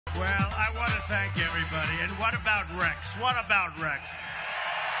thank everybody. And what about Rex? What about Rex?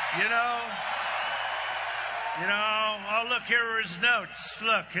 You know, oh, look, here are his notes.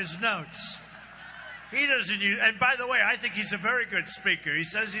 Look, his notes. He doesn't use, and by the way, I think he's a very good speaker. He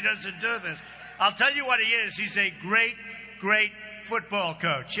says he doesn't do this. I'll tell you what he is. He's a great, great football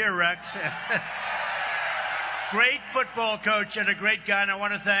coach. Here, Rex. Great football coach and a great guy. And I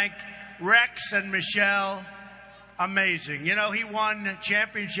want to thank Rex and Michelle. Amazing. You know, he won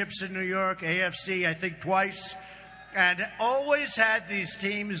championships in New York, AFC, I think twice, and always had these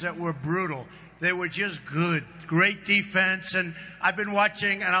teams that were brutal. They were just good, great defense. And I've been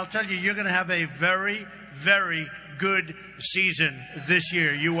watching, and I'll tell you, you're going to have a very, very good season this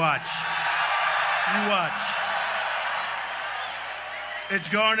year. You watch. You watch. It's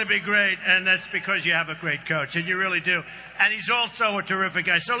going to be great, and that's because you have a great coach, and you really do. And he's also a terrific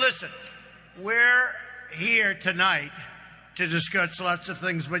guy. So listen, we're here tonight to discuss lots of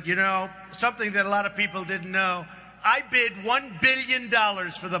things, but you know, something that a lot of people didn't know, I bid $1 billion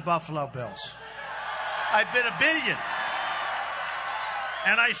for the Buffalo Bills. I bid $1 billion.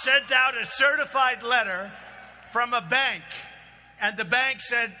 And I sent out a certified letter from a bank, and the bank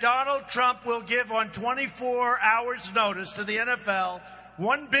said Donald Trump will give on 24 hours notice to the NFL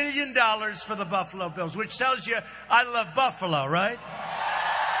 $1 billion for the Buffalo Bills, which tells you I love Buffalo, right?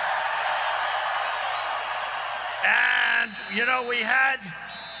 And, you know, we had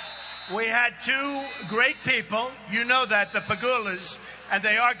two great people. You know that, the Pagulas, and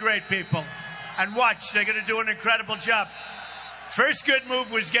they are great people. And watch, they're going to do an incredible job. First good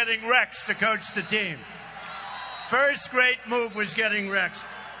move was getting Rex to coach the team. First great move was getting Rex.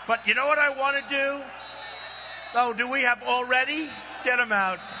 But you know what I want to do? Oh, do we have already? Get him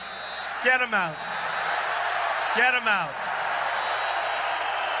out. Get him out. Get him out.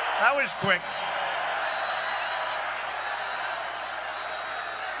 That was quick.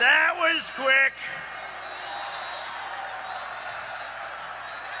 That was quick.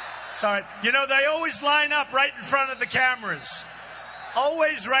 It's all right. You know, they always line up right in front of the cameras.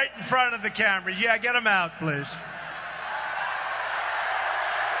 Always right in front of the cameras. Yeah, get them out, please.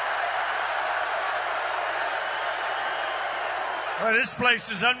 Well, this place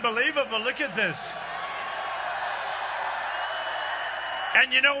is unbelievable. Look at this.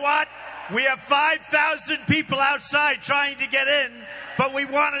 And you know what? We have 5,000 people outside trying to get in, but we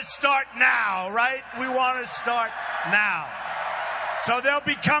want to start now, right? We want to start now. So they'll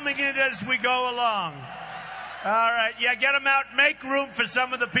be coming in as we go along. All right. Yeah, get them out. Make room for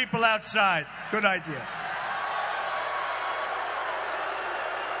some of the people outside. Good idea.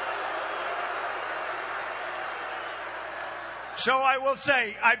 So I will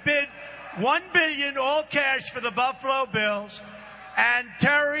say, I bid $1 billion all cash for the Buffalo Bills, and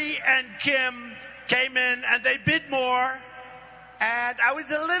Terry and Kim came in and they bid more, and I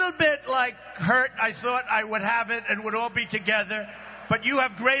was a little bit like hurt. I thought I would have it and would all be together, but you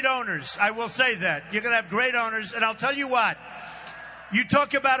have great owners. I will say that. You're going to have great owners, and I'll tell you what. You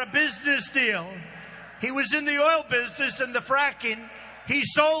talk about a business deal. He was in the oil business and the fracking. He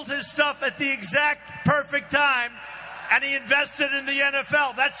sold his stuff at the exact perfect time, and he invested in the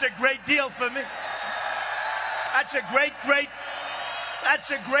NFL. That's a great deal for me. That's a great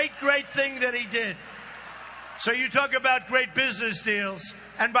thing that he did. So you talk about great business deals.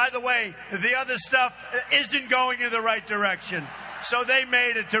 And by the way, the other stuff isn't going in the right direction. So they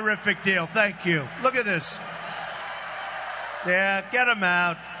made a terrific deal. Thank you. Look at this. Yeah, get him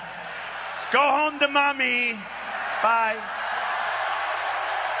out. Go home to mommy. Bye.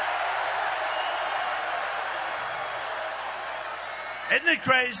 Isn't it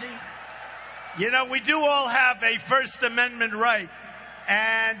crazy? You know, we do all have a First Amendment right,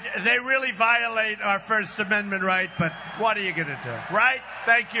 and they really violate our First Amendment right, but what are you going to do, right?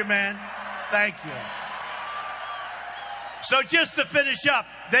 Thank you, man. Thank you. So just to finish up,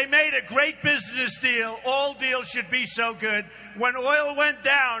 they made a great business deal. All deals should be so good. When oil went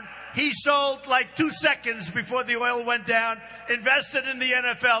down, he sold like 2 seconds before the oil went down, invested in the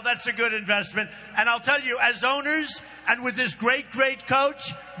NFL. That's a good investment. And I'll tell you, as owners and with this great, great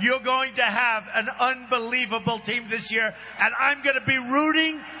coach, you're going to have an unbelievable team this year. And I'm going to be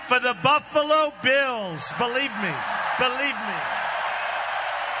rooting for the Buffalo Bills. Believe me. Believe me.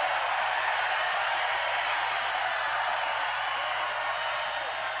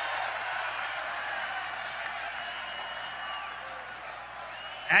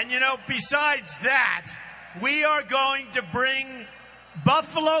 And, you know, besides that, we are going to bring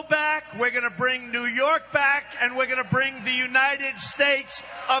Buffalo back, we're going to bring New York back, and we're going to bring the United States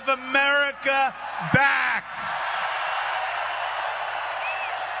of America back.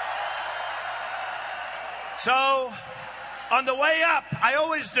 So, on the way up, I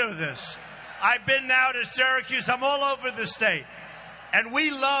always do this. I've been now to Syracuse. I'm all over the state. And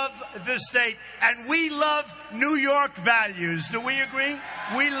we love the state. And we love New York values. Do we agree?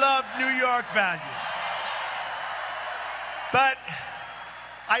 We love New York values. But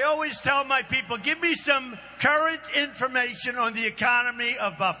I always tell my people, give me some current information on the economy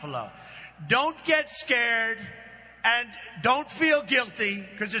of Buffalo. Don't get scared and don't feel guilty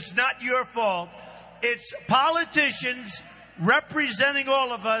because it's not your fault. It's politicians representing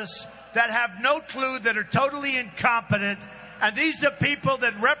all of us that have no clue, that are totally incompetent. And these are people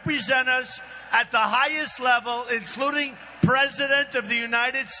that represent us at the highest level, including President of the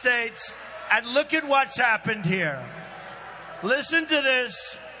United States. And look at what's happened here. Listen to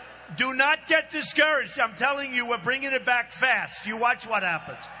this. Do not get discouraged. I'm telling you, we're bringing it back fast. You watch what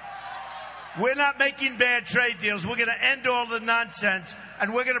happens. We're not making bad trade deals. We're going to end all the nonsense,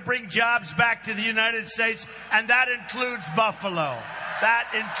 and we're going to bring jobs back to the United States, and that includes Buffalo. That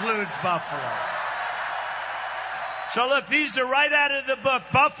includes Buffalo. So look, these are right out of the book.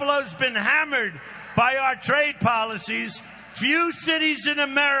 Buffalo's been hammered by our trade policies. Few cities in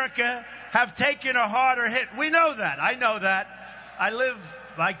America have taken a harder hit. We know that. I know that.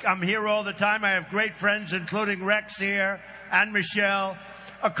 I'm here all the time. I have great friends, including Rex here and Michelle.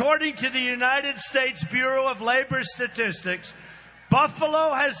 According to the United States Bureau of Labor Statistics,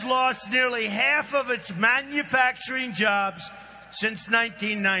 Buffalo has lost nearly half of its manufacturing jobs since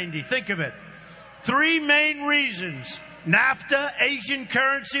 1990. Think of it. 3 main reasons: NAFTA, Asian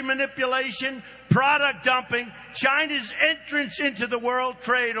currency manipulation, product dumping, China's entrance into the World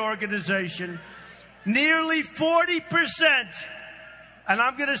Trade Organization. Nearly 40%, and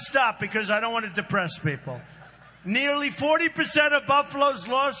I'm going to stop because I don't want to depress people. Nearly 40% of Buffalo's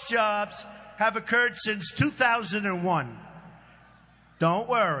lost jobs have occurred since 2001. Don't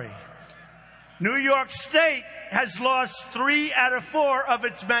worry. New York State has lost 3 out of 4 of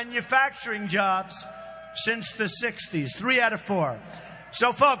its manufacturing jobs since the 60s. 3 out of 4.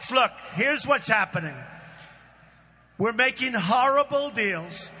 So, folks, look, here's what's happening. We're making horrible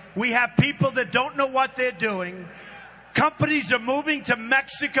deals. We have people that don't know what they're doing. Companies are moving to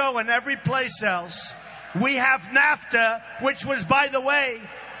Mexico and every place else. We have NAFTA, which was, by the way,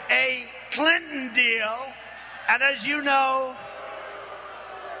 a Clinton deal. And as you know,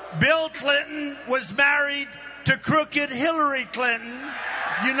 Bill Clinton was married to crooked Hillary Clinton.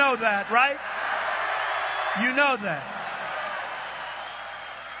 You know that, right? You know that.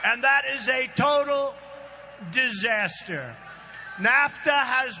 And that is a total disaster. NAFTA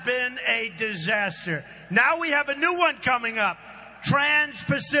has been a disaster. Now we have a new one coming up,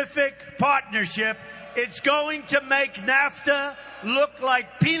 Trans-Pacific Partnership. It's going to make NAFTA look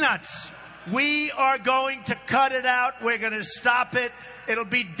like peanuts. We are going to cut it out. We're going to stop it. It'll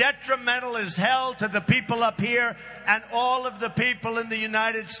be detrimental as hell to the people up here and all of the people in the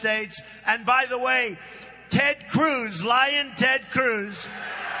United States. And by the way, Ted Cruz, Lion Ted Cruz,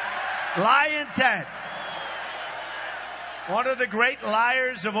 Lion Ted, one of the great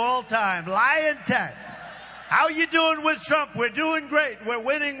liars of all time, Lion Ted. How you doing with Trump? We're doing great. We're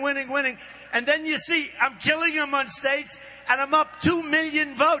winning, winning, winning. And then you see, I'm killing him on states, and I'm up 2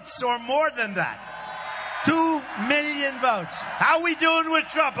 million votes or more than that. 2 million votes. How we doing with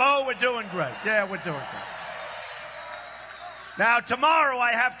Trump? Oh, we're doing great. Yeah, we're doing great. Now, tomorrow,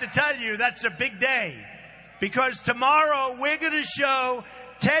 I have to tell you, that's a big day. Because tomorrow, we're going to show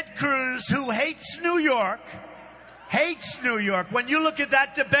Ted Cruz, who hates New York, when you look at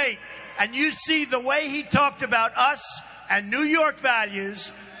that debate and you see the way he talked about us and New York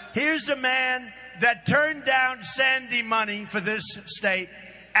values. Here's a man that turned down Sandy money for this state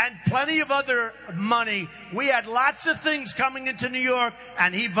and plenty of other money. We had lots of things coming into New York,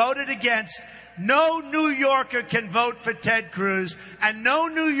 and he voted against. No New Yorker can vote for Ted Cruz, and no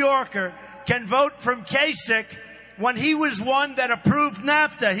New Yorker can vote from Kasich when he was one that approved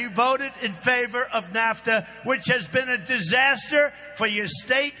NAFTA. He voted in favor of NAFTA, which has been a disaster for your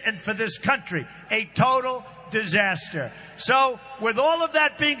state and for this country. A total disaster. So, with all of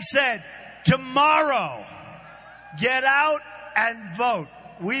that being said, tomorrow, get out and vote.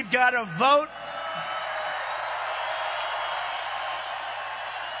 We've got to vote.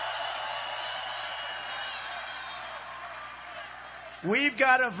 We've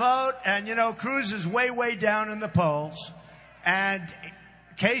got to vote, and, you know, Cruz is way, way down in the polls, and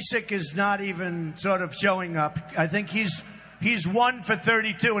Kasich is not even sort of showing up. I think he's 1 for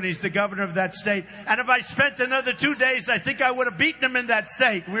 32, and he's the governor of that state. And if I spent another 2 days, I think I would have beaten him in that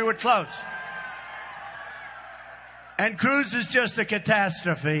state. We were close. And Cruz is just a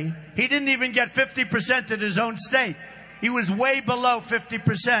catastrophe. He didn't even get 50% in his own state. He was way below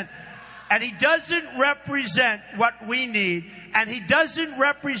 50%. And he doesn't represent what we need. And he doesn't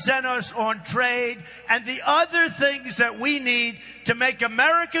represent us on trade and the other things that we need to make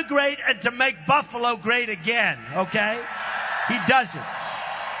America great and to make Buffalo great again, okay? He doesn't.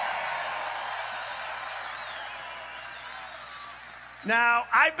 Now,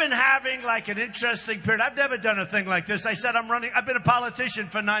 I've been having like an interesting period. I've never done a thing like this. I said I've been a politician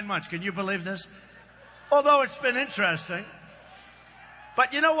for 9 months. Can you believe this? Although it's been interesting.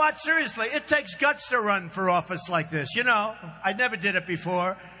 But you know what? Seriously, it takes guts to run for office like this. You know, I never did it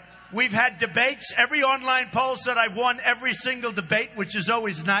before. We've had debates. Every online poll said I've won every single debate, which is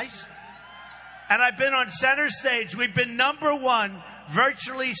always nice. And I've been on center stage. We've been #1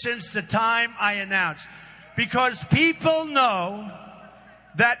 virtually since the time I announced. Because people know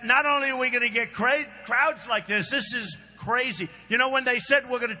that not only are we going to get crowds like this is crazy. You know, when they said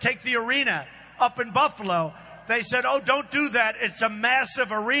we're going to take the arena up in Buffalo, they said, oh, don't do that. It's a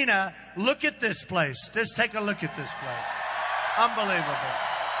massive arena. Look at this place. Just take a look at this place. Unbelievable.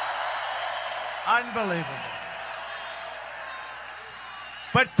 Unbelievable.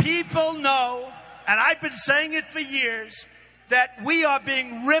 But people know, and I've been saying it for years, that we are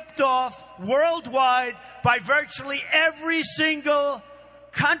being ripped off worldwide by virtually every single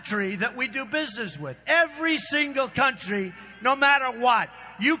country that we do business with. Every single country, no matter what.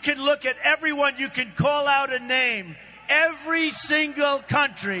 You can look at everyone, you can call out a name. Every single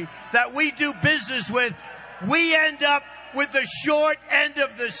country that we do business with, we end up with the short end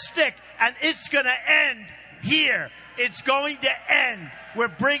of the stick. And it's going to end here. It's going to end. We're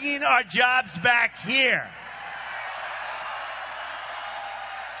bringing our jobs back here.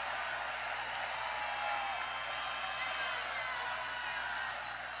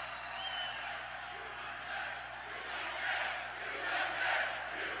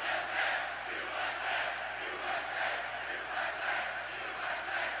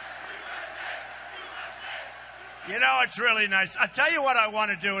 You know, it's really nice. I'll tell you what I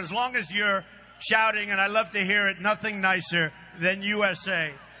want to do, as long as you're shouting, and I love to hear it, nothing nicer than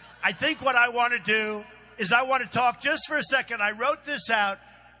USA. I think what I want to do is I want to talk just for a second. I wrote this out,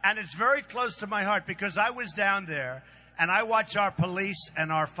 and it's very close to my heart because I was down there, and I watch our police and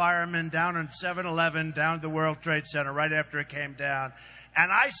our firemen down on 7-Eleven, down at the World Trade Center right after it came down. And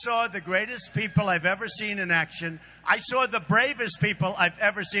I saw the greatest people I've ever seen in action. I saw the bravest people I've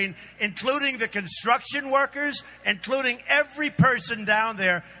ever seen, including the construction workers, including every person down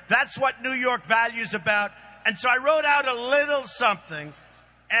there. That's what New York values about. And so I wrote out a little something,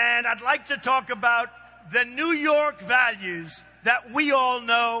 and I'd like to talk about the New York values that we all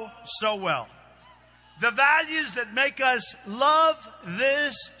know so well. The values that make us love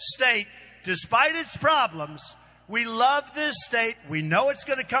this state despite its problems. We love this state. We know it's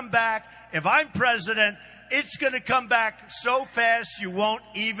going to come back. If I'm president, it's going to come back so fast you won't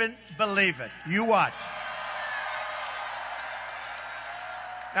even believe it. You watch.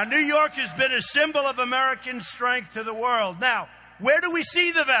 Now, New York has been a symbol of American strength to the world. Now, where do we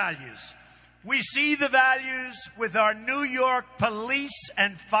see the values? We see the values with our New York police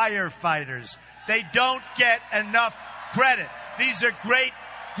and firefighters. They don't get enough credit. These are great,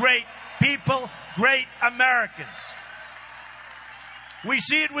 great people, great Americans. We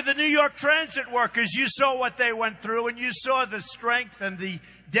see it with the New York transit workers. You saw what they went through, and you saw the strength and the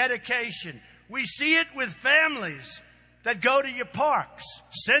dedication. We see it with families that go to your parks,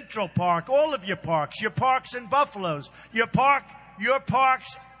 Central Park, all of your parks in Buffalo's, your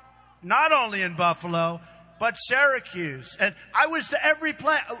parks not only in Buffalo, but Syracuse. And I was to every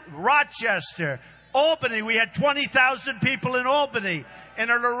place, Rochester, Albany. We had 20,000 people in Albany in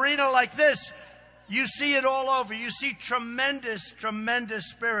an arena like this. You see it all over. You see tremendous, tremendous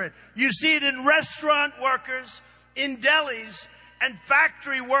spirit. You see it in restaurant workers, in delis, and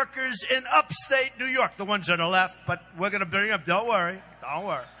factory workers in upstate New York. The ones that are left, but we're going to bring up. Don't worry. Don't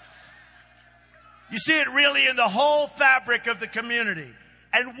worry. You see it really in the whole fabric of the community.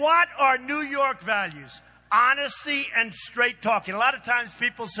 And what are New York values? Honesty and straight talking. A lot of times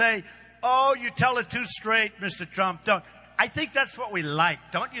people say, oh, you tell it too straight, Mr. Trump. Don't. I think that's what we like.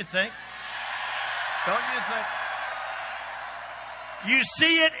 Don't you think? Don't you think? You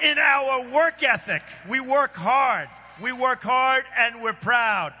see it in our work ethic. We work hard. We work hard and we're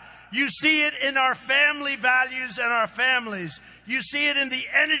proud. You see it in our family values and our families. You see it in the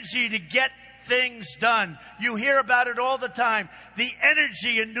energy to get things done. You hear about it all the time. The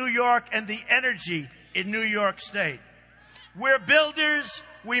energy in New York and the energy in New York State. We're builders.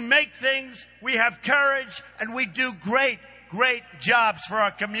 We make things. We have courage, and we do great, great jobs for our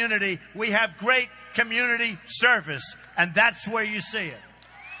community. We have great community service, and that's where you see it.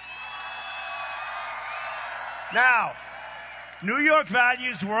 Now, New York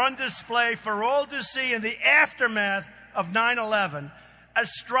values were on display for all to see in the aftermath of 9/11, a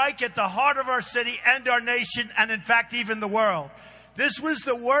strike at the heart of our city and our nation, and in fact, even the world. This was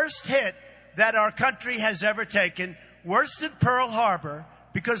the worst hit that our country has ever taken, worse than Pearl Harbor,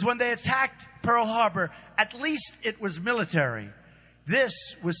 because when they attacked Pearl Harbor, at least it was military. This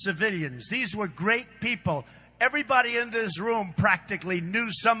was civilians. These were great people. Everybody in this room practically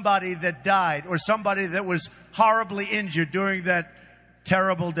knew somebody that died or somebody that was horribly injured during that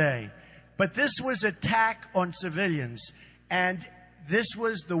terrible day. But this was an attack on civilians, and this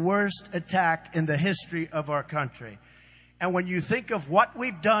was the worst attack in the history of our country. And when you think of what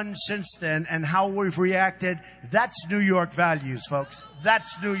we've done since then and how we've reacted, that's New York values, folks.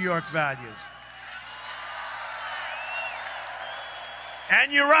 That's New York values.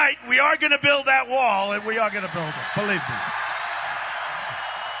 And you're right, we are going to build that wall, and we are going to build it, believe me.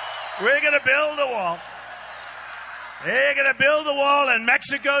 We're going to build a wall. They're going to build the wall, and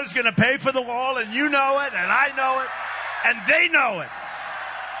Mexico's going to pay for the wall, and you know it, and I know it, and they know it.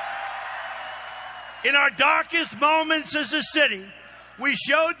 In our darkest moments as a city, we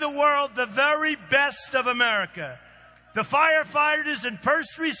showed the world the very best of America. The firefighters and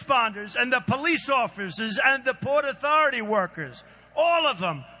first responders and the police officers and the Port Authority workers, all of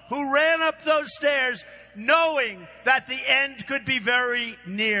them who ran up those stairs knowing that the end could be very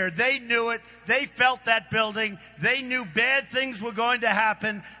near. They knew it. They felt that building. They knew bad things were going to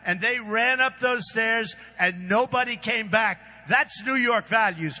happen, and they ran up those stairs, and nobody came back. That's New York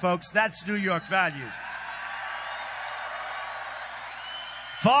values, folks. That's New York values.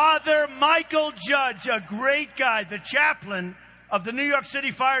 Father Michael Judge, a great guy, the chaplain of the New York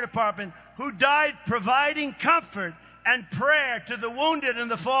City Fire Department, who died providing comfort and prayer to the wounded and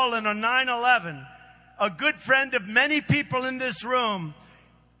the fallen on 9/11, a good friend of many people in this room.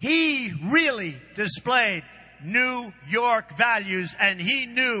 He really displayed New York values, and he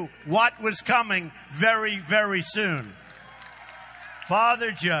knew what was coming very, very soon.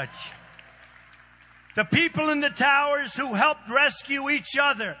 Father Judge. The people in the towers who helped rescue each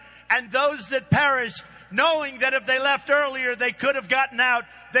other and those that perished, knowing that if they left earlier, they could have gotten out.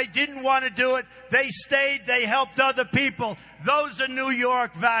 They didn't want to do it. They stayed. They helped other people. Those are New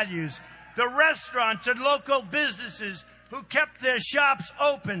York values. The restaurants and local businesses who kept their shops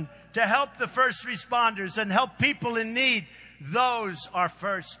open to help the first responders and help people in need. Those are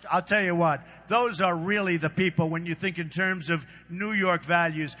first. I'll tell you what, those are really the people when you think in terms of New York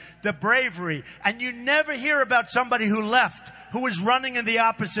values. The bravery. And you never hear about somebody who left, who was running in the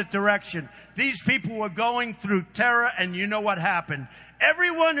opposite direction. These people were going through terror, and you know what happened.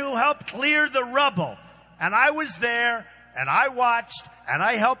 Everyone who helped clear the rubble, and I was there, and I watched, and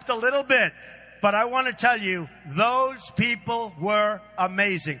I helped a little bit. But I want to tell you, those people were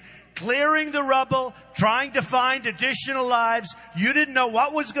amazing. Clearing the rubble, trying to find additional lives. You didn't know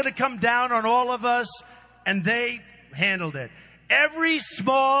what was going to come down on all of us, and they handled it. Every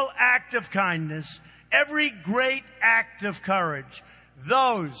small act of kindness, every great act of courage,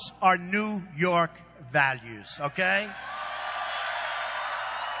 those are New York values, okay?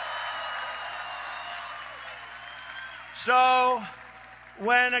 So,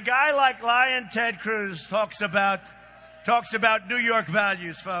 when a guy like Lion Ted Cruz talks about New York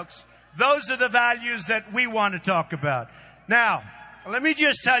values, folks, those are the values that we want to talk about. Now, let me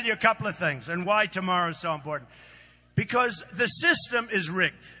just tell you a couple of things and why tomorrow is so important. Because the system is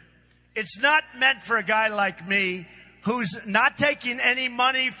rigged. It's not meant for a guy like me who's not taking any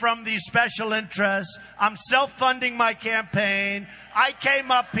money from these special interests. I'm self-funding my campaign. I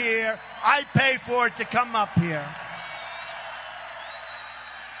came up here. I pay for it to come up here.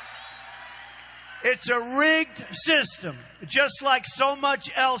 It's a rigged system, just like so much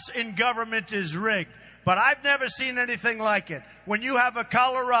else in government is rigged. But I've never seen anything like it. When you have a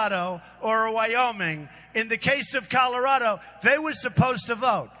Colorado or a Wyoming, in the case of Colorado, they were supposed to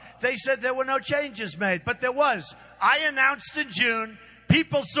vote. They said there were no changes made, but there was. I announced in June,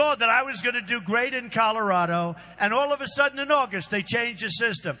 people saw that I was going to do great in Colorado, and all of a sudden in August, they changed the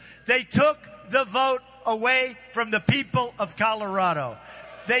system. They took the vote away from the people of Colorado.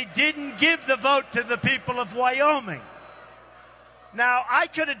 They didn't give the vote to the people of Wyoming. Now, I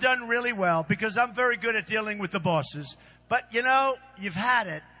could have done really well because I'm very good at dealing with the bosses. But, you know, you've had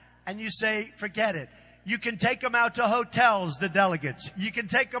it, and you say, forget it. You can take them out to hotels, the delegates. You can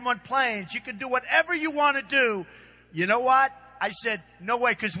take them on planes. You can do whatever you want to do. You know what? I said, no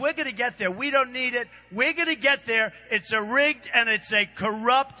way, because we're going to get there. We don't need it. We're going to get there. It's a rigged and it's a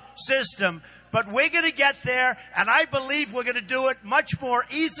corrupt system. But we're going to get there, and I believe we're going to do it much more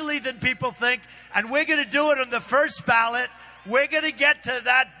easily than people think, and we're going to do it on the first ballot. We're going to get to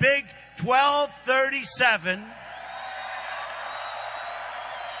that big 1237.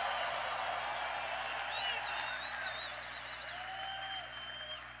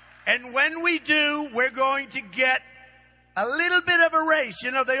 And when we do, we're going to get a little bit of a race.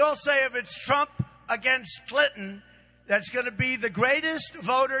 You know, they all say if it's Trump against Clinton, that's going to be the greatest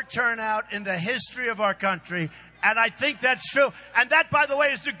voter turnout in the history of our country. And I think that's true. And that, by the way,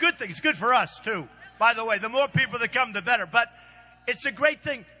 is a good thing. It's good for us, too. By the way, the more people that come, the better. But it's a great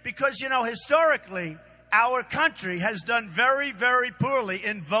thing because, you know, historically, our country has done very, very poorly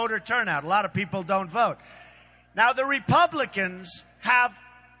in voter turnout. A lot of people don't vote. Now, the Republicans have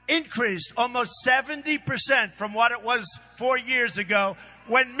increased almost 70% from what it was 4 years ago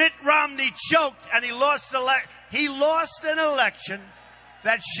when Mitt Romney choked and he lost an election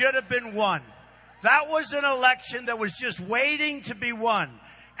that should have been won. That was an election that was just waiting to be won,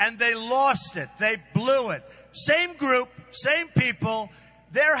 and they lost it. They blew it. Same group, same people.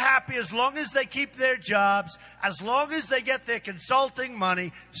 They're happy as long as they keep their jobs, as long as they get their consulting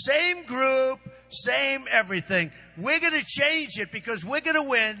money. Same group, same everything. We're going to change it because we're going to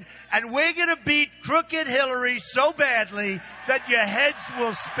win, and we're going to beat crooked Hillary so badly that your heads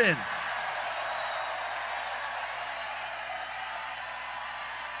will spin.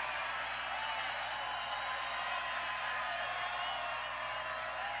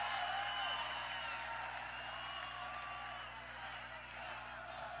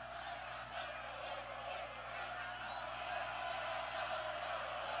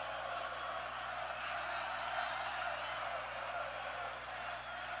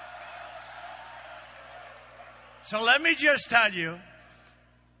 So let me just tell you,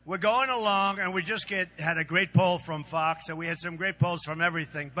 we're going along, and we just had a great poll from Fox, and we had some great polls from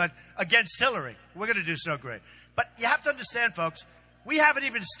everything, but against Hillary. We're going to do so great. But you have to understand, folks, we haven't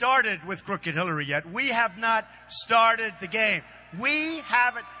even started with crooked Hillary yet. We have not started the game. We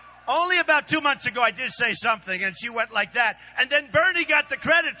haven't. Only about 2 months ago, I did say something, and she went like that. And then Bernie got the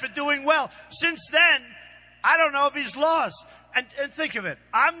credit for doing well. Since then, I don't know if he's lost. And think of it.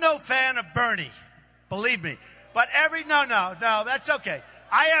 I'm no fan of Bernie, believe me. But no, that's okay.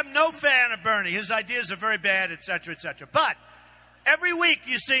 I am no fan of Bernie. His ideas are very bad, et cetera, et cetera. But every week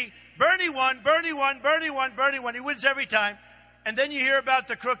you see Bernie won, Bernie won, Bernie won, Bernie won. He wins every time. And then you hear about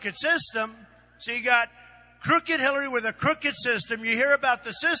the crooked system. So you got crooked Hillary with a crooked system. You hear about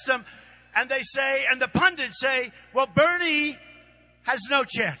the system, and they say, and the pundits say, well, Bernie has no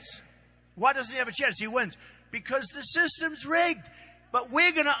chance. Why doesn't he have a chance? He wins. Because the system's rigged. But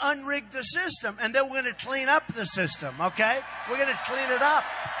we're going to unrig the system, and then we're going to clean up the system, okay? We're going to clean it up.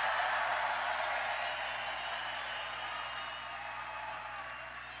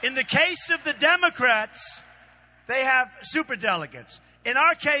 In the case of the Democrats, they have superdelegates. In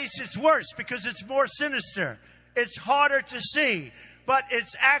our case, it's worse because it's more sinister. It's harder to see, but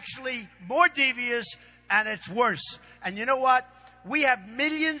it's actually more devious, and it's worse. And you know what? We have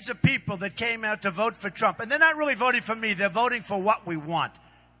millions of people that came out to vote for Trump. And they're not really voting for me. They're voting for what we want.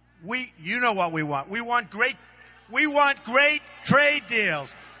 You know what we want. We want great trade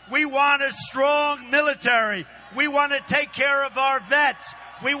deals. We want a strong military. We want to take care of our vets.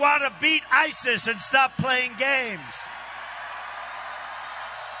 We want to beat ISIS and stop playing games.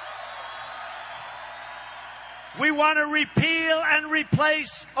 We want to repeal and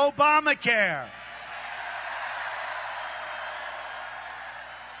replace Obamacare.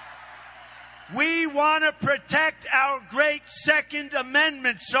 We want to protect our great Second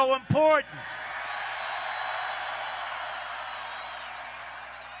Amendment, so important.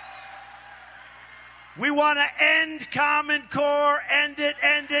 We want to end Common Core, end it,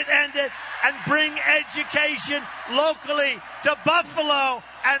 and bring education locally to Buffalo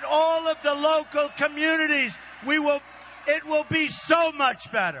and all of the local communities. It will be so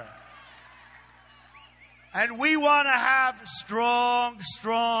much better. And we want to have strong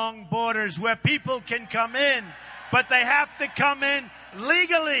borders where people can come in, but they have to come in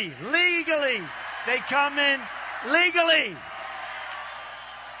legally. They come in legally.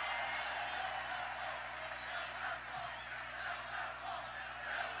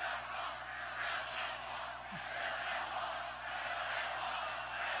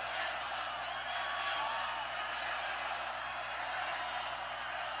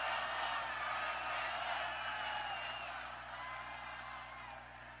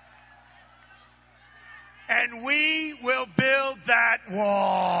 And we will build that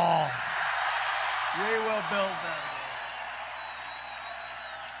wall. We will build that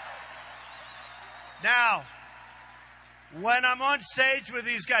wall. Now, when I'm on stage with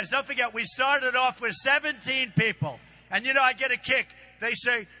these guys, don't forget, we started off with 17 people. And, you know, I get a kick. They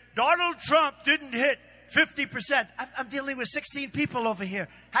say, Donald Trump didn't hit 50%. I'm dealing with 16 people over here.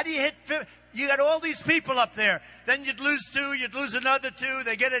 How do you hit 50%? You got all these people up there. Then you'd lose 2, you'd lose another 2.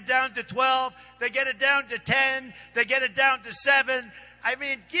 They get it down to 12. They get it down to 10. They get it down to 7. I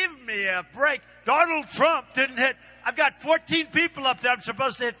mean, give me a break. Donald Trump didn't hit. I've got 14 people up there. I'm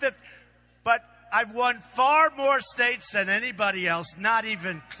supposed to hit 50. But I've won far more states than anybody else. Not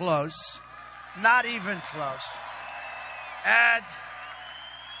even close. Not even close. And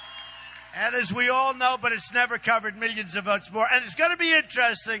as we all know, but it's never covered, millions of votes more. And it's going to be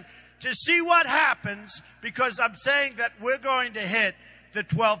interesting to see what happens, because I'm saying that we're going to hit the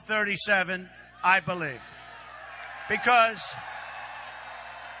 1237, I believe. Because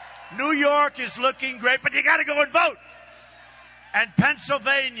New York is looking great, but you got to go and vote. And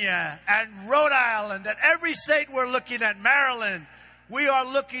Pennsylvania and Rhode Island and every state we're looking at, Maryland, we are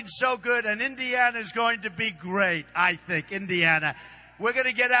looking so good. And Indiana is going to be great, I think, Indiana. We're going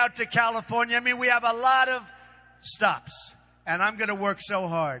to get out to California. I mean, we have a lot of stops, and I'm going to work so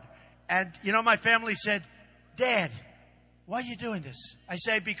hard. And, you know, my family said, Dad, why are you doing this? I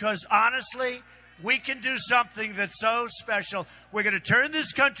say, because honestly, we can do something that's so special. We're going to turn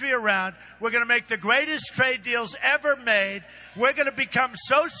this country around. We're going to make the greatest trade deals ever made. We're going to become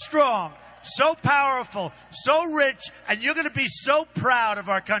so strong, so powerful, so rich, and you're going to be so proud of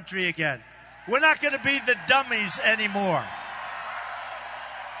our country again. We're not going to be the dummies anymore.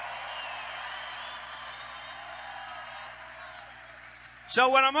 So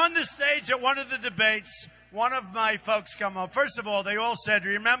when I'm on the stage at one of the debates, one of my folks come up. First of all, they all said,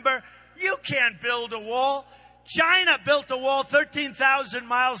 remember, you can't build a wall. China built a wall 13,000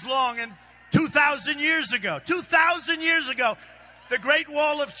 miles long and 2,000 years ago. 2,000 years ago, the Great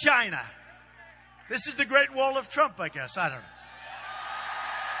Wall of China. This is the Great Wall of Trump, I guess. I don't know.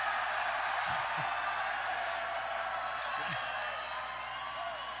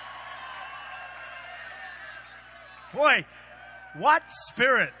 Boy, what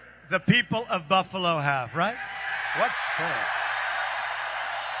spirit the people of Buffalo have, right? What spirit?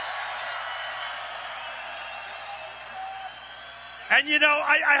 And, you know,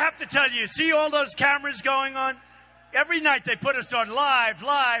 I have to tell you, see all those cameras going on? Every night they put us on live,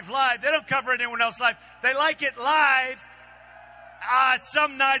 live, live. They don't cover anyone else live. They like it live.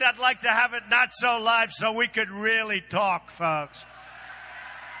 Some night I'd like to have it not so live so we could really talk, folks.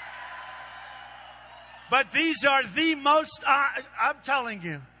 But these are the most, I'm telling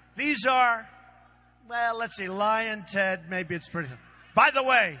you, these are, well, let's see, Lion, Ted, maybe it's pretty. By the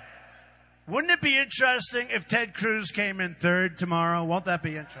way, wouldn't it be interesting if Ted Cruz came in third tomorrow? Won't that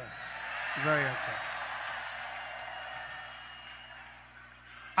be interesting? Very interesting.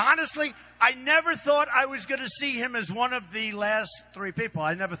 Honestly, I never thought I was going to see him as one of the last three people.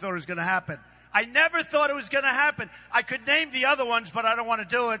 I never thought it was going to happen. I never thought it was going to happen. I could name the other ones, but I don't want to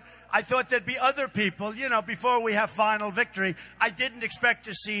do it. I thought there'd be other people, you know, before we have final victory. I didn't expect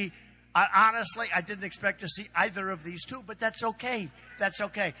to see, honestly, I didn't expect to see either of these two, but that's okay. That's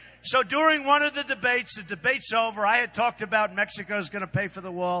okay. So during one of the debate's over, I had talked about Mexico's going to pay for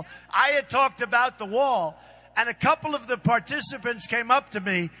the wall. I had talked about the wall, and a couple of the participants came up to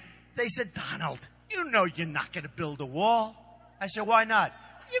me. They said, Donald, you know you're not going to build a wall. I said, why not?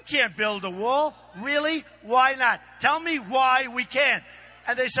 You can't build a wall. Really? Why not? Tell me why we can't.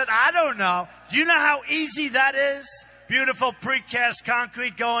 And they said, I don't know. Do you know how easy that is? Beautiful precast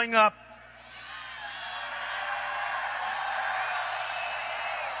concrete going up.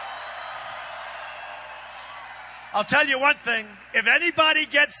 I'll tell you one thing. If anybody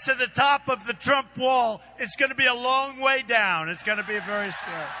gets to the top of the Trump wall, it's going to be a long way down. It's going to be very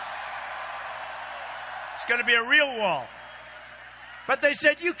scary. It's going to be a real wall. But they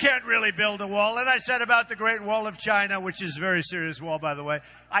said, you can't really build a wall. And I said about the Great Wall of China, which is a very serious wall, by the way.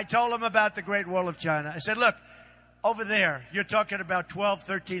 I told them about the Great Wall of China. I said, look, over there, you're talking about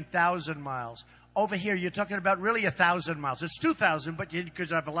 13,000 miles. Over here, you're talking about really 1,000 miles. It's 2,000, but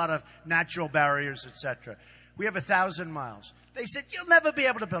because I have a lot of natural barriers, etc. We have 1,000 miles. They said, you'll never be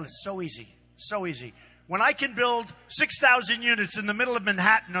able to build it. So easy. So easy. When I can build 6,000 units in the middle of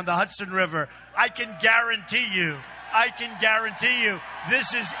Manhattan on the Hudson River, I can guarantee you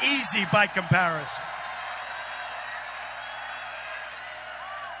this is easy by comparison.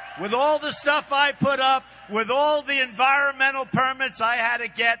 With all the stuff I put up, with all the environmental permits I had to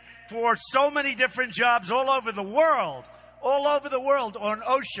get for so many different jobs all over the world, on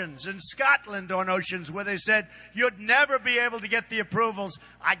oceans, in Scotland on oceans, where they said you'd never be able to get the approvals.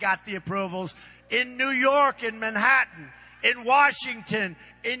 I got the approvals. In New York, in Manhattan, in Washington,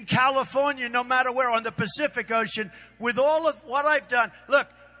 in California, no matter where, on the Pacific Ocean, with all of what I've done. Look,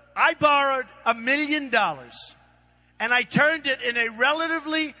 I borrowed $1 million, and I turned it in a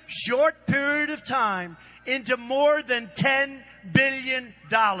relatively short period of time into more than $10 billion.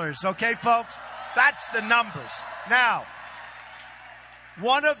 Okay, folks? That's the numbers. Now,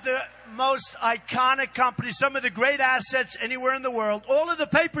 one of the most iconic companies, some of the great assets anywhere in the world. All of the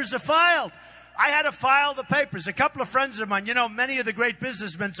papers are filed. I had to file the papers. A couple of friends of mine, many of the great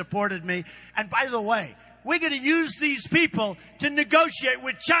businessmen supported me. And by the way, we're going to use these people to negotiate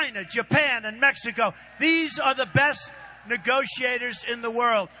with China, Japan, and Mexico. These are the best negotiators in the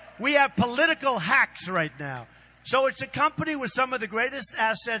world. We have political hacks right now. So it's a company with some of the greatest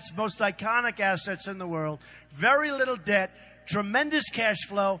assets, most iconic assets in the world, very little debt, tremendous cash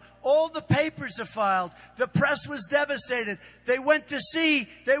flow. All the papers are filed. The press was devastated. They went to sea.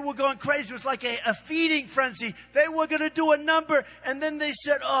 They were going crazy. It was like a feeding frenzy. They were going to do a number, and then they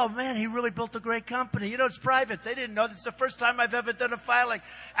said, oh, man, he really built a great company. It's private. They didn't know. It's the first time I've ever done a filing.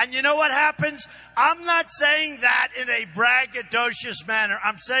 And you know what happens? I'm not saying that in a braggadocious manner.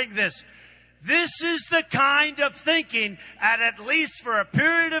 I'm saying this. This is the kind of thinking, at least for a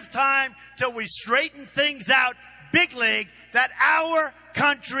period of time, till we straighten things out, big league, that our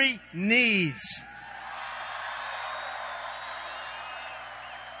country needs.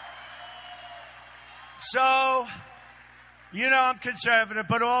 So, I'm conservative,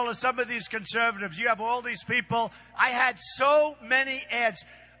 but some of these conservatives, you have all these people. I had so many ads.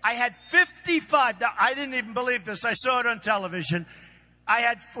 I had 55. Now, I didn't even believe this. I saw it on television.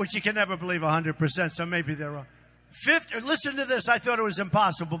 Which you can never believe 100%, so maybe they're wrong. Listen to this. I thought it was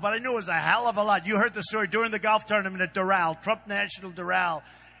impossible, but I knew it was a hell of a lot. You heard the story during the golf tournament at Doral, Trump National Doral.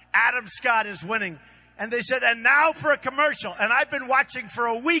 Adam Scott is winning. And they said, and now for a commercial. And I've been watching for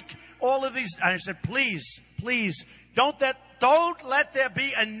a week all of these. And I said, please, don't let there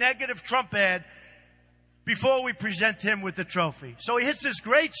be a negative Trump ad before we present him with the trophy. So he hits this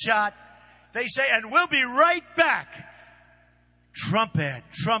great shot. They say, and we'll be right back. Trump ad.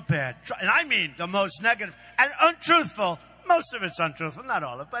 And I mean the most negative and untruthful. Most of it's untruthful, not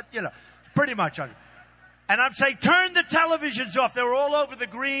all of it, but, pretty much untruthful. And I'm saying, turn the televisions off. They were all over the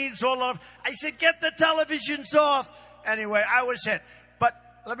greens, all over. I said, get the televisions off. Anyway, I was hit. But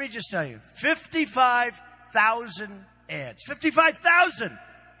let me just tell you, 55,000 ads. 55,000.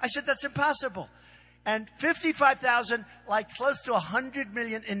 I said, that's impossible. And 55,000, like close to 100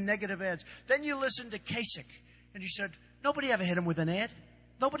 million in negative ads. Then you listen to Kasich, and he said, nobody ever hit him with an ad.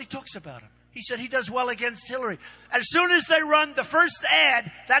 Nobody talks about him. He said he does well against Hillary. As soon as they run the first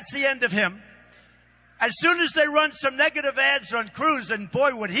ad, that's the end of him. As soon as they run some negative ads on Cruz, and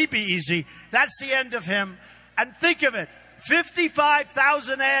boy, would he be easy, that's the end of him. And think of it,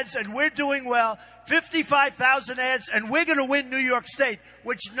 55,000 ads, and we're doing well. 55,000 ads, and we're going to win New York State,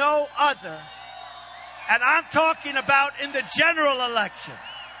 which no other, and I'm talking about in the general election,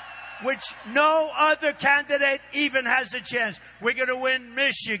 which no other candidate even has a chance. We're going to win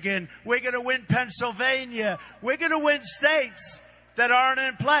Michigan. We're going to win Pennsylvania. We're going to win states that aren't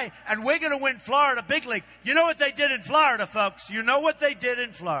in play. And we're going to win Florida big league. You know what they did in Florida, folks? You know what they did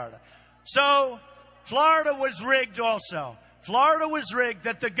in Florida. So Florida was rigged also. Florida was rigged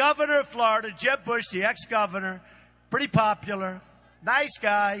that the governor of Florida, Jeb Bush, the ex-governor, pretty popular, nice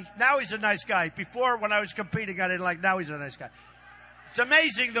guy. Now he's a nice guy. Before, when I was competing, I didn't like. Now he's a nice guy. It's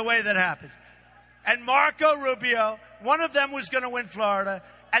amazing the way that happens. And Marco Rubio, one of them was going to win Florida.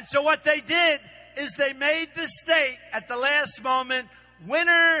 And so what they did is they made the state at the last moment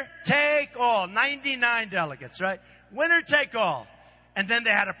winner take all. 99 delegates, right? Winner take all. And then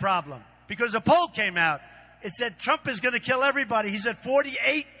they had a problem because a poll came out. It said Trump is going to kill everybody. He's at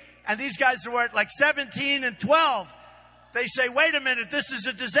 48, and these guys are at like 17 and 12. They say, wait a minute, this is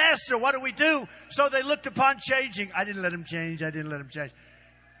a disaster. What do we do? So they looked upon changing. I didn't let him change.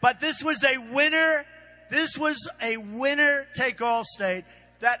 But this was a winner. This was a winner-take-all state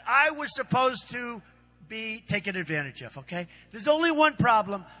that I was supposed to be taken advantage of, okay? There's only one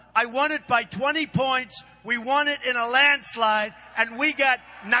problem. I won it by 20 points. We won it in a landslide, and we got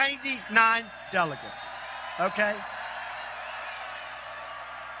 99 delegates, okay?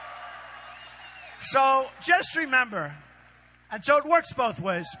 So just remember, and so it works both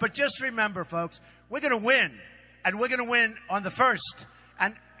ways, but just remember, folks, we're going to win, and we're going to win on the first.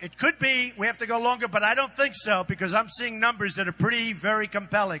 And it could be we have to go longer, but I don't think so because I'm seeing numbers that are very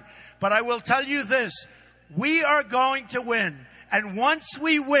compelling. But I will tell you this, we are going to win. And once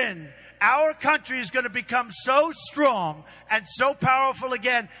we win, our country is going to become so strong and so powerful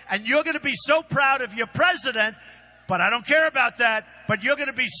again. And you're going to be so proud of your president, but I don't care about that, but you're going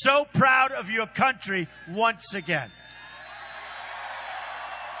to be so proud of your country once again.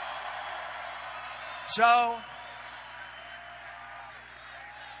 So,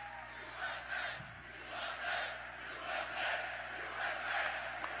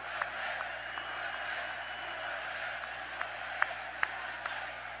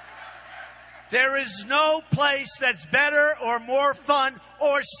 There is no place that's better or more fun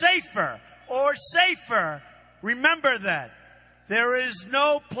or safer. Or safer. Remember that. There is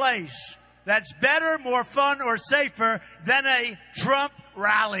no place that's better, more fun, or safer than a Trump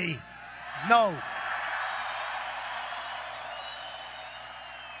rally. No.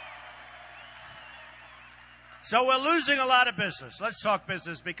 So we're losing a lot of business. Let's talk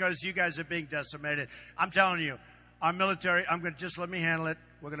business because you guys are being decimated. I'm telling you, our military, just let me handle it.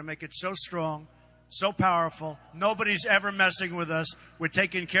 We're going to make it so strong, so powerful. Nobody's ever messing with us. We're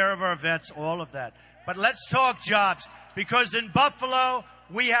taking care of our vets, all of that. But let's talk jobs, because in Buffalo,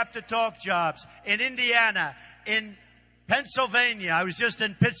 we have to talk jobs. In Indiana, in Pennsylvania, I was just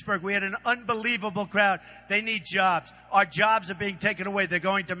in Pittsburgh. We had an unbelievable crowd. They need jobs. Our jobs are being taken away. They're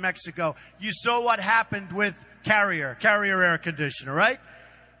going to Mexico. You saw what happened with Carrier air conditioner, right?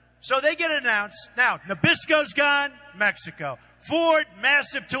 So they get announced. Now, Nabisco's gone, Mexico. Ford,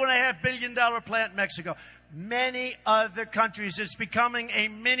 massive $2.5 billion plant, Mexico. Many other countries. It's becoming a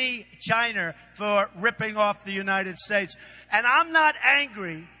mini China for ripping off the United States. And I'm not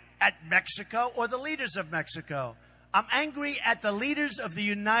angry at Mexico or the leaders of Mexico. I'm angry at the leaders of the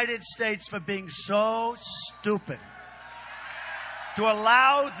United States for being so stupid to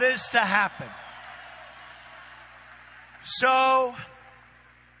allow this to happen. So,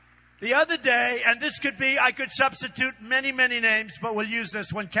 the other day, and this could be, I could substitute many, many names, but we'll use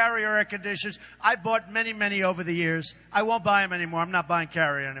this one, Carrier air conditioners. I bought many, many over the years. I won't buy them anymore. I'm not buying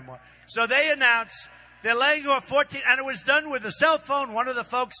Carrier anymore. So they announced they're laying off 14, and it was done with a cell phone. One of the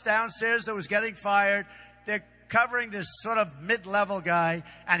folks downstairs that was getting fired, they're covering this sort of mid-level guy,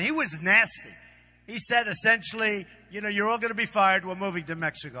 and he was nasty. He said essentially, you know, you're all going to be fired. We're moving to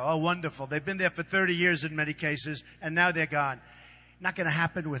Mexico. Oh, wonderful. They've been there for 30 years in many cases, and now they're gone. Not going to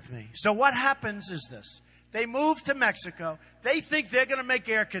happen with me. So what happens is this. They move to Mexico. They think they're going to make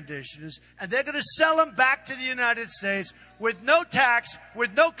air conditioners, and they're going to sell them back to the United States with no tax,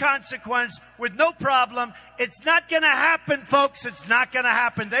 with no consequence, with no problem. It's not going to happen, folks. It's not going to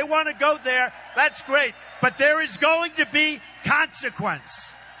happen. They want to go there. That's great. But there is going to be consequence.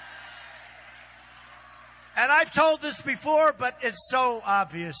 And I've told this before, but it's so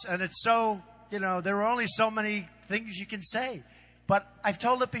obvious, and it's so, you know, there are only so many things you can say. But I've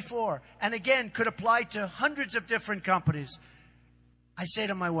told it before, and again, could apply to hundreds of different companies. I say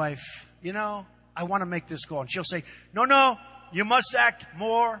to my wife, you know, I want to make this call. And she'll say, no, you must act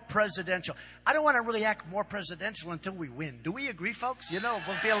more presidential. I don't want to really act more presidential until we win. Do we agree, folks? You know,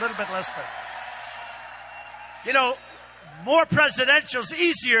 we'll be a little bit less. You know, more presidential is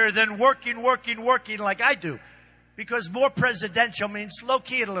easier than working like I do. Because more presidential means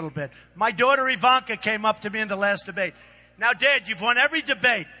low-key it a little bit. My daughter Ivanka came up to me in the last debate. Now, Dad, you've won every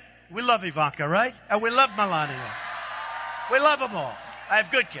debate. We love Ivanka, right? And we love Melania. We love them all. I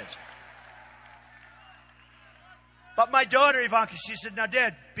have good kids. But my daughter Ivanka, she said, now,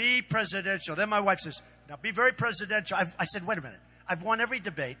 Dad, be presidential. Then my wife says, now, be very presidential. I said, wait a minute. I've won every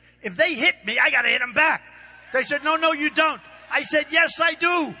debate. If they hit me, I got to hit them back. They said, no, you don't. I said, yes, I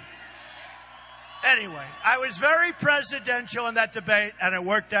do. Anyway, I was very presidential in that debate, and it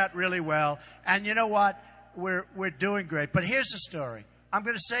worked out really well. And you know what? We're doing great. But here's the story. I'm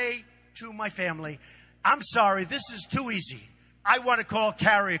going to say to my family, I'm sorry, this is too easy. I want to call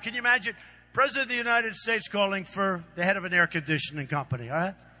Carrier. Can you imagine? President of the United States calling for the head of an air conditioning company, all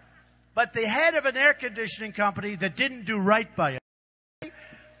right? But the head of an air conditioning company that didn't do right by it.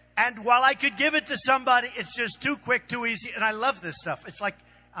 And while I could give it to somebody, it's just too quick, too easy. And I love this stuff. It's like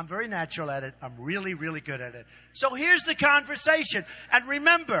I'm very natural at it. I'm really, really good at it. So here's the conversation. And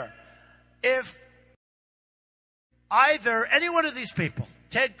remember, if either any one of these people,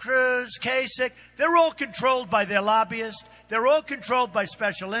 Ted Cruz, Kasich, they're all controlled by their lobbyists. They're all controlled by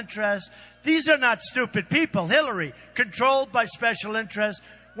special interests. These are not stupid people. Hillary, controlled by special interests.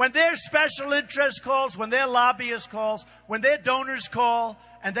 When their special interest calls, when their lobbyist calls, when their donors call,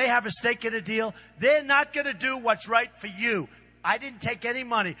 and they have a stake in a deal, they're not going to do what's right for you. I didn't take any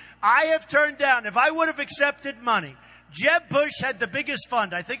money. I have turned down, if I would have accepted money, Jeb Bush had the biggest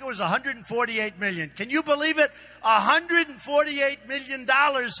fund. I think it was $148 million. Can you believe it? $148 million.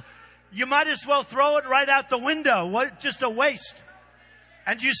 You might as well throw it right out the window. What? Just a waste.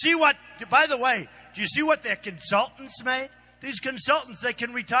 And do you see what, by the way, do you see what their consultants made? These consultants, they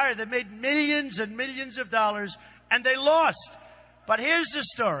can retire. They made millions and millions of dollars, and they lost. But here's the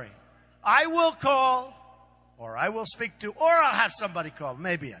story. I will call, or I will speak to, or I'll have somebody call,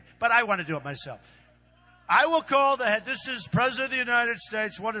 maybe. But I want to do it myself. I will call the head. This is President of the United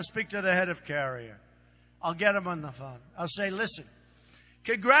States. Want to speak to the head of Carrier. I'll get him on the phone. I'll say, listen,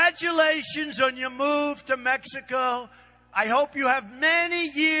 congratulations on your move to Mexico. I hope you have many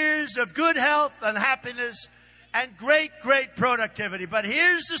years of good health and happiness and great, great productivity. But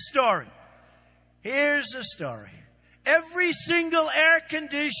here's the story. Here's the story. Every single air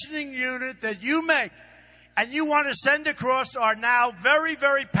conditioning unit that you make and you want to send across our now very,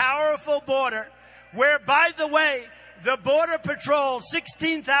 very powerful border, where, by the way, the Border Patrol,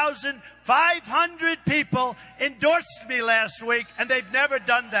 16,500 people endorsed me last week, and they've never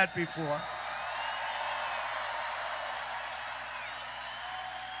done that before.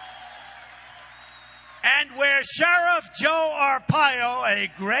 And where Sheriff Joe Arpaio,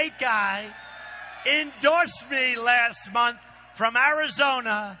 a great guy, endorsed me last month from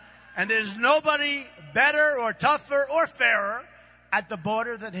Arizona, and there's nobody better or tougher or fairer at the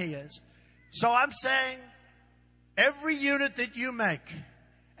border than he is. So I'm saying every unit that you make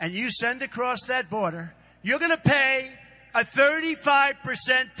and you send across that border, you're going to pay a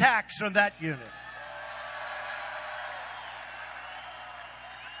 35% tax on that unit.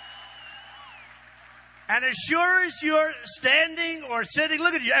 And as sure as you're standing or sitting,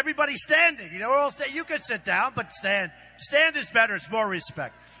 look at you, everybody's standing. You know, we're all you can sit down, but stand. Stand is better. It's more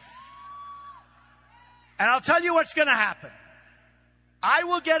respect. And I'll tell you what's going to happen. I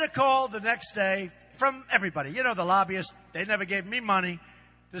will get a call the next day from everybody. You know, the lobbyists, they never gave me money.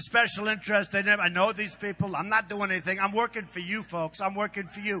 The special interest, I know these people. I'm not doing anything. I'm working for you, folks. I'm working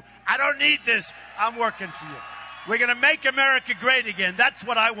for you. I don't need this. I'm working for you. We're going to make America great again. That's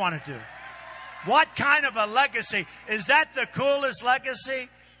what I want to do. What kind of a legacy? Is that the coolest legacy?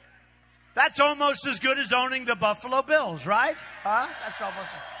 That's almost as good as owning the Buffalo Bills, right? Huh? That's almost.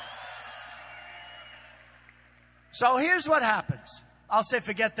 So here's what happens. I'll say,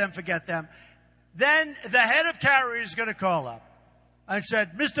 forget them, forget them. Then the head of carrier is going to call up and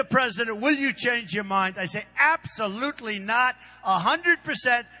said, Mr. President, will you change your mind? I say, absolutely not.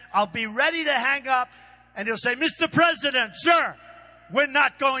 100%. I'll be ready to hang up. And he'll say, Mr. President, sir, we're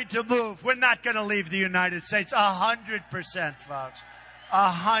not going to move. We're not going to leave the United States. 100%, folks.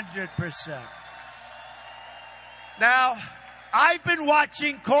 100%. Now, I've been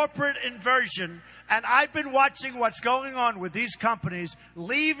watching corporate inversion, and I've been watching what's going on with these companies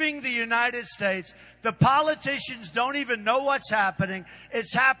leaving the United States. The politicians don't even know what's happening.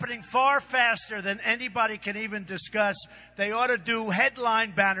 It's happening far faster than anybody can even discuss. They ought to do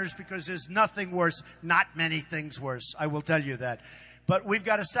headline banners because there's nothing worse, not many things worse. I will tell you that. But we've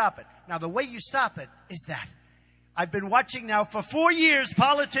got to stop it. Now, the way you stop it is that I've been watching now for 4 years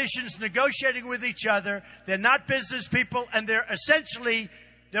politicians negotiating with each other. They're not business people, and they're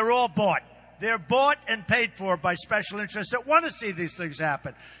all bought. They're bought and paid for by special interests that want to see these things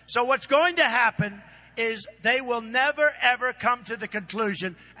happen. So what's going to happen is they will never, ever come to the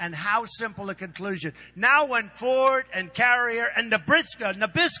conclusion, and how simple a conclusion. Now when Ford and Carrier and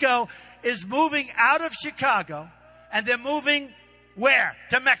Nabisco is moving out of Chicago, and they're moving where?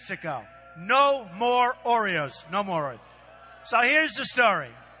 To Mexico. No more Oreos. No more Oreos. So here's the story.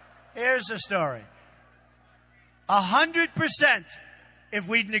 Here's the story. 100%. If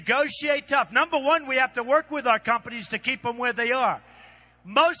we negotiate tough, number one, we have to work with our companies to keep them where they are.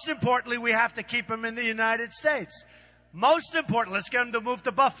 Most importantly, we have to keep them in the United States. Most important, let's get them to move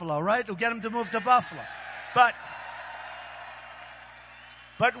to Buffalo, right? We'll get them to move to Buffalo. But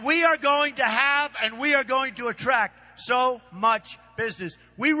we are going to have and we are going to attract so much business.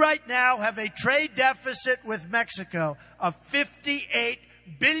 We right now have a trade deficit with Mexico of $58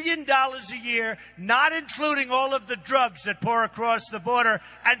 billion a year, not including all of the drugs that pour across the border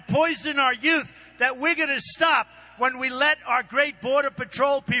and poison our youth, that we're going to stop when we let our great Border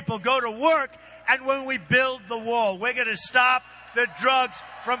Patrol people go to work and when we build the wall. We're going to stop the drugs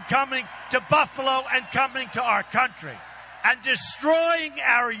from coming to Buffalo and coming to our country and destroying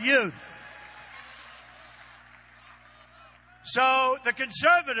our youth. So the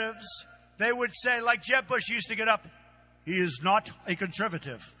conservatives, they would say, like Jeb Bush used to get up, he is not a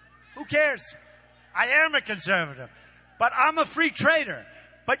conservative. Who cares? I am a conservative. But I'm a free trader.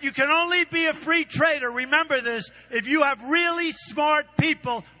 But you can only be a free trader, remember this, if you have really smart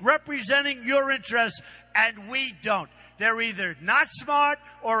people representing your interests, and we don't. They're either not smart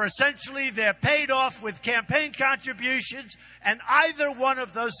or essentially they're paid off with campaign contributions, and either one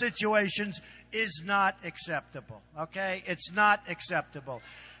of those situations is not acceptable, okay? It's not acceptable.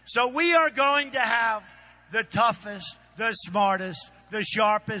 So we are going to have the toughest, the smartest, the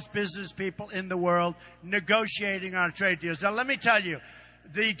sharpest business people in the world negotiating on trade deals. Now, let me tell you,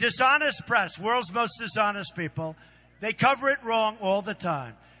 the dishonest press, world's most dishonest people, they cover it wrong all the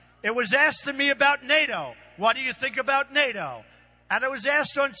time. It was asked to me about NATO. What do you think about NATO? And it was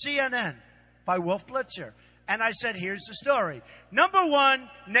asked on CNN by Wolf Blitzer. And I said, here's the story. Number one,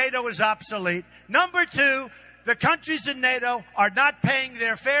 NATO is obsolete. Number two, The countries in NATO are not paying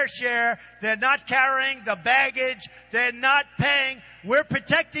their fair share. They're not carrying the baggage. They're not paying. We're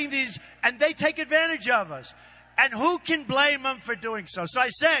protecting these, and they take advantage of us. And who can blame them for doing so? So I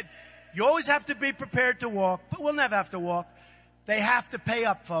said, you always have to be prepared to walk, but we'll never have to walk. They have to pay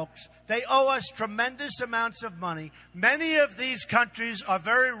up, folks. They owe us tremendous amounts of money. Many of these countries are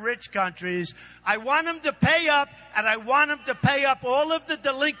very rich countries. I want them to pay up, and I want them to pay up all of the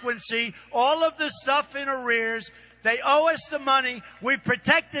delinquency, all of the stuff in arrears. They owe us the money. We've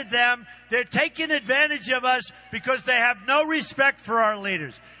protected them. They're taking advantage of us because they have no respect for our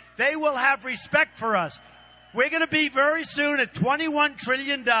leaders. They will have respect for us. We're going to be very soon at $21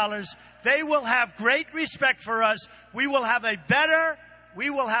 trillion. They will have great respect for us. We will have a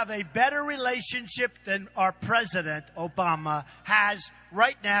better relationship than our president, Obama, has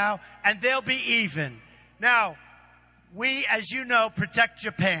right now, and they'll be even. Now, we, as you know, protect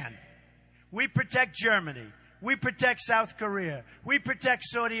Japan. We protect Germany. We protect South Korea. We protect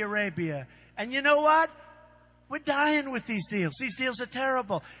Saudi Arabia. And you know what? We're dying with these deals. These deals are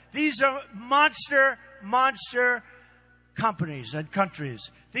terrible. These are monster companies and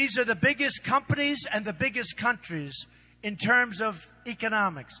countries. These are the biggest companies and the biggest countries in terms of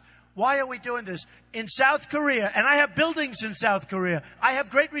economics. Why are we doing this? In South Korea, and I have buildings in South Korea, I have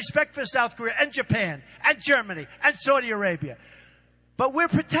great respect for South Korea and Japan and Germany and Saudi Arabia. But we're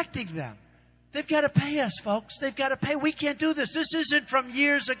protecting them. They've got to pay us, folks. They've got to pay. We can't do this. This isn't from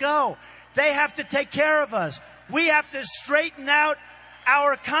years ago. They have to take care of us. We have to straighten out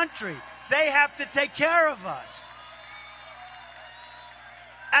our country. They have to take care of us.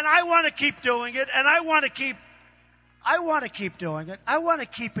 And I want to keep doing it, and I want to keep doing it. I want to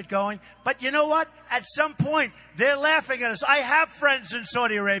keep it going. But you know what? At some point, they're laughing at us. I have friends in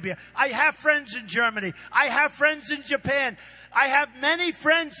Saudi Arabia. I have friends in Germany. I have friends in Japan. I have many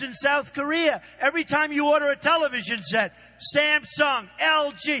friends in South Korea. Every time you order a television set, Samsung,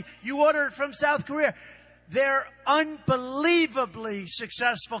 LG, you order it from South Korea. They're unbelievably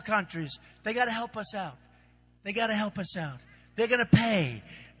successful countries. They got to help us out. They got to help us out. They're going to pay.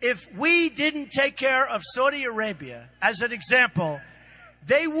 If we didn't take care of Saudi Arabia, as an example,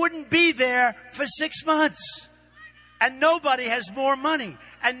 they wouldn't be there for 6 months. And nobody has more money.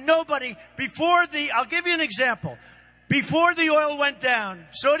 And nobody, I'll give you an example. Before the oil went down,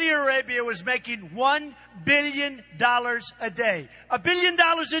 Saudi Arabia was making $1 billion a day. $1 billion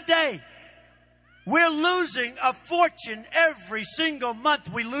a day. We're losing a fortune every single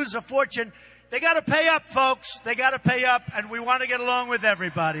month. We lose a fortune. They got to pay up, folks. They got to pay up, and we want to get along with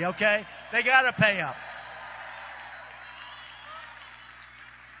everybody, okay? They got to pay up.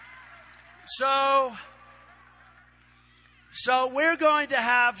 So we're going to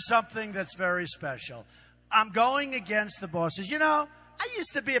have something that's very special. I'm going against the bosses. You know, I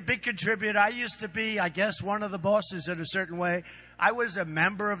used to be a big contributor. I used to be, I guess, one of the bosses in a certain way. I was a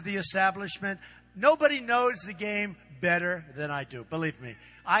member of the establishment. Nobody knows the game better than I do, believe me.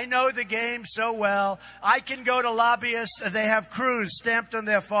 I know the game so well. I can go to lobbyists and they have Cruz stamped on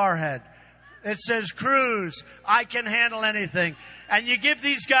their forehead. It says Cruz. I can handle anything. And you give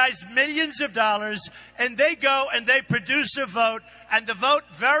these guys millions of dollars and they go and they produce a vote, and the vote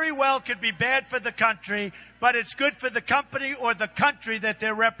very well could be bad for the country, but it's good for the company or the country that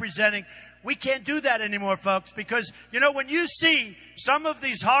they're representing. We can't do that anymore, folks, because, you know, when you see some of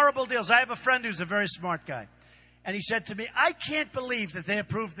these horrible deals, I have a friend who's a very smart guy. And he said to me, I can't believe that they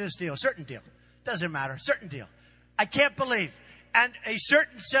approved this deal. Certain deal. Doesn't matter. Certain deal. I can't believe. And a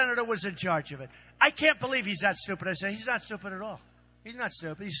certain senator was in charge of it. I can't believe he's that stupid. I say, he's not stupid at all. He's not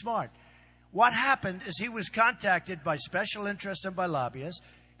stupid. He's smart. What happened is he was contacted by special interests and by lobbyists,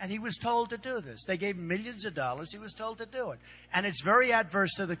 and he was told to do this. They gave him millions of dollars. He was told to do it. And it's very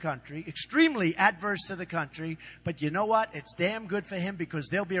adverse to the country, extremely adverse to the country. But you know what? It's damn good for him, because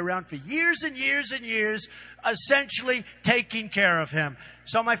they'll be around for years and years and years, essentially taking care of him.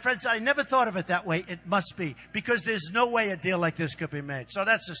 So, my friends, I never thought of it that way. It must be, because there's no way a deal like this could be made. So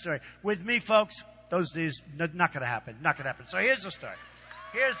that's the story. With me, folks, those deals, not going to happen. Not going to happen. So here's the story.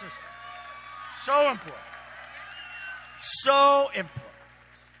 Here's the story. So important. So important.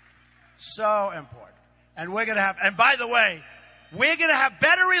 So important. And we're going to have, and by the way, we're going to have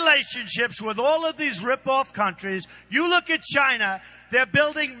better relationships with all of these rip-off countries. You look at China, they're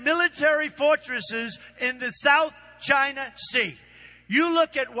building military fortresses in the South China Sea. You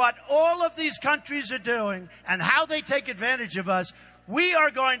look at what all of these countries are doing and how they take advantage of us. We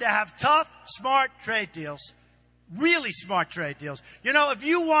are going to have tough, smart trade deals. Really smart trade deals. You know, if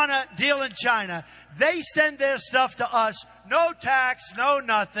you want to deal in China, they send their stuff to us. No tax, no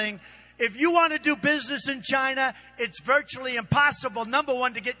nothing. If you want to do business in China, it's virtually impossible, number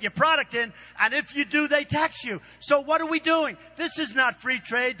one, to get your product in. And if you do, they tax you. So what are we doing? This is not free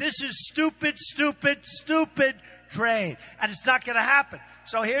trade. This is stupid, stupid, stupid trade. And it's not going to happen.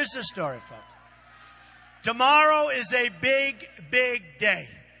 So here's the story, folks. Tomorrow is a big, big day.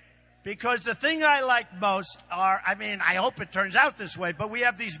 Because the thing I like most are, I hope it turns out this way, but we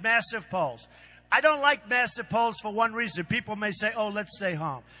have these massive polls. I don't like massive polls for one reason. People may say, oh, let's stay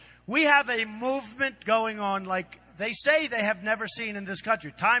home. We have a movement going on like they say they have never seen in this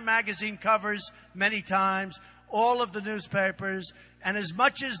country. Time magazine covers many times, all of the newspapers, and as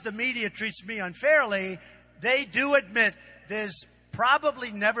much as the media treats me unfairly, they do admit there's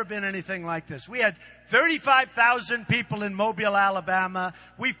probably never been anything like this. We had 35,000 people in Mobile, Alabama.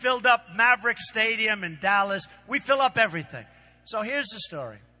 We filled up Maverick Stadium in Dallas. We fill up everything. So here's the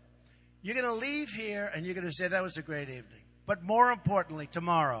story. You're going to leave here and you're going to say that was a great evening. But more importantly,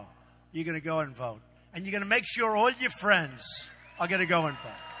 tomorrow, you're going to go and vote. And you're going to make sure all your friends are going to go and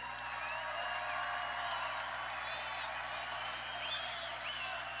vote.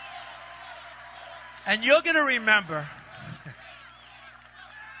 And you're going to remember...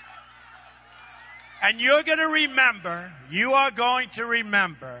 And you're going to remember, you are going to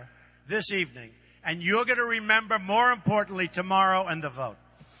remember this evening. And you're going to remember, more importantly, tomorrow and the vote.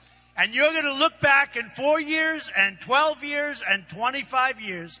 And you're going to look back in 4 years and 12 years and 25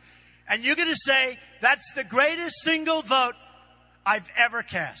 years. And you're going to say, that's the greatest single vote I've ever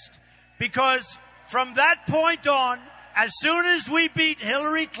cast. Because from that point on, as soon as we beat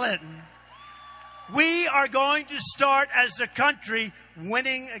Hillary Clinton, we are going to start as a country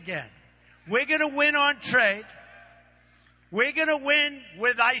winning again. We're going to win on trade. We're going to win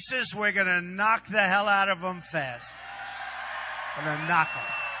with ISIS. We're going to knock the hell out of them fast. We're going to knock them.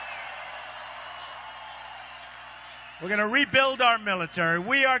 We're going to rebuild our military.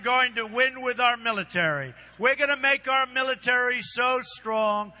 We are going to win with our military. We're going to make our military so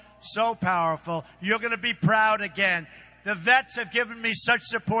strong, so powerful. You're going to be proud again. The vets have given me such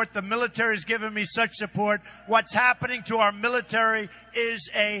support. The military has given me such support. What's happening to our military is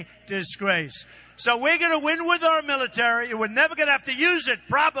a disgrace. So we're going to win with our military. We're never going to have to use it,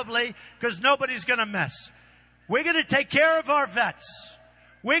 probably, because nobody's going to mess. We're going to take care of our vets.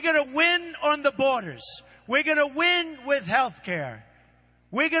 We're going to win on the borders. We're going to win with health care.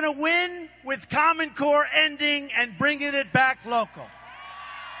 We're going to win with Common Core ending and bringing it back local.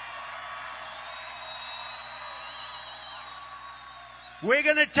 We're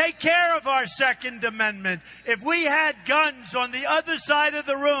going to take care of our Second Amendment. If we had guns on the other side of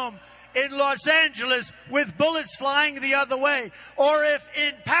the room in Los Angeles with bullets flying the other way, or if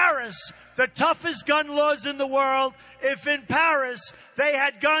in Paris, the toughest gun laws in the world, if in Paris they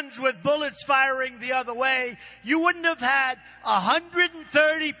had guns with bullets firing the other way, you wouldn't have had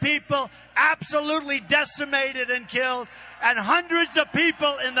 130 people absolutely decimated and killed and hundreds of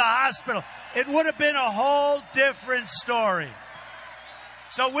people in the hospital. It would have been a whole different story.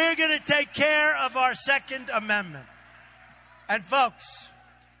 So we're going to take care of our Second Amendment. And folks,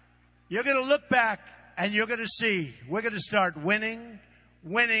 you're going to look back and you're going to see we're going to start winning,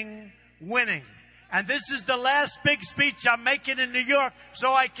 winning, winning. And this is the last big speech I'm making in New York,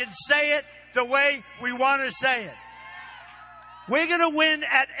 so I can say it the way we want to say it. We're going to win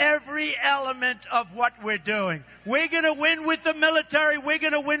at every element of what we're doing. We're going to win with the military. We're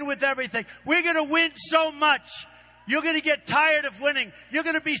going to win with everything. We're going to win so much. You're going to get tired of winning. You're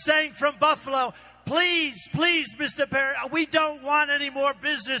going to be saying from Buffalo, please, please, Mr. Perry, we don't want any more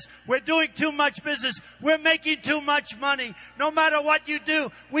business. We're doing too much business. We're making too much money. No matter what you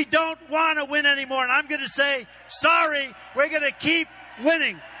do, we don't want to win anymore. And I'm going to say, sorry, we're going to keep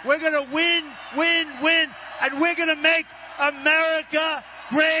winning. We're going to win, win, win. And we're going to make America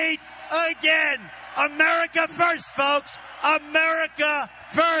great again. America first, folks. America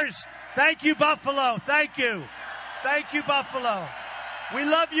first. Thank you, Buffalo. Thank you. Thank you, Buffalo. We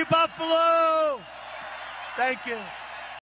love you, Buffalo. Thank you.